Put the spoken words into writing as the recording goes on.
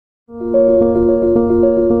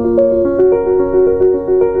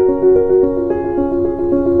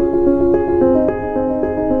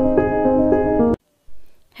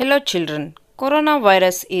children,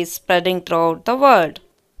 coronavirus is spreading throughout the world.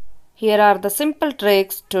 Here are the simple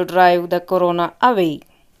tricks to drive the corona away.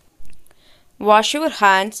 Wash your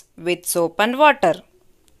hands with soap and water.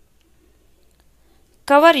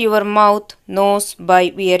 Cover your mouth, nose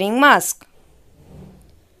by wearing mask.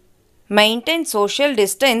 Maintain social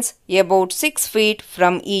distance about 6 feet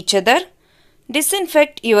from each other.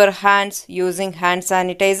 Disinfect your hands using hand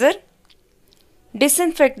sanitizer.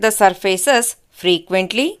 Disinfect the surfaces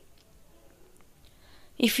frequently.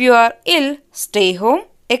 If you are ill, stay home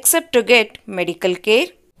except to get medical care.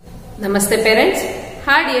 Namaste parents.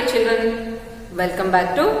 Hi dear children. Welcome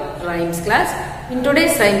back to rhymes class. In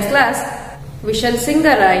today's rhymes class, we shall sing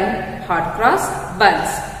a rhyme, hot cross buns.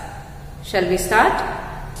 Shall we start?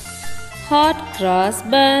 Hot cross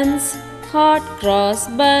buns, hot cross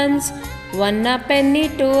buns. 1 a penny,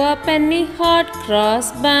 2 a penny, hot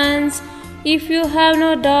cross buns. If you have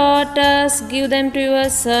no daughters, give them to your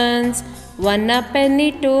sons. 1 a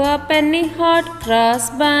penny, 2 a penny, hot cross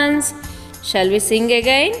buns. Shall we sing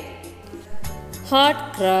again?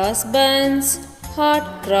 Hot cross buns,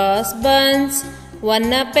 hot cross buns.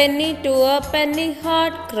 1 a penny, 2 a penny,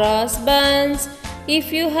 hot cross buns.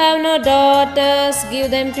 If you have no daughters, give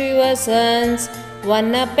them to your sons.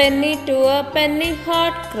 1 a penny, 2 a penny,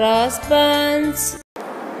 hot cross buns.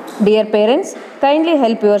 Dear parents, kindly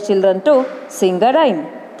help your children to sing a rhyme.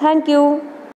 Thank you.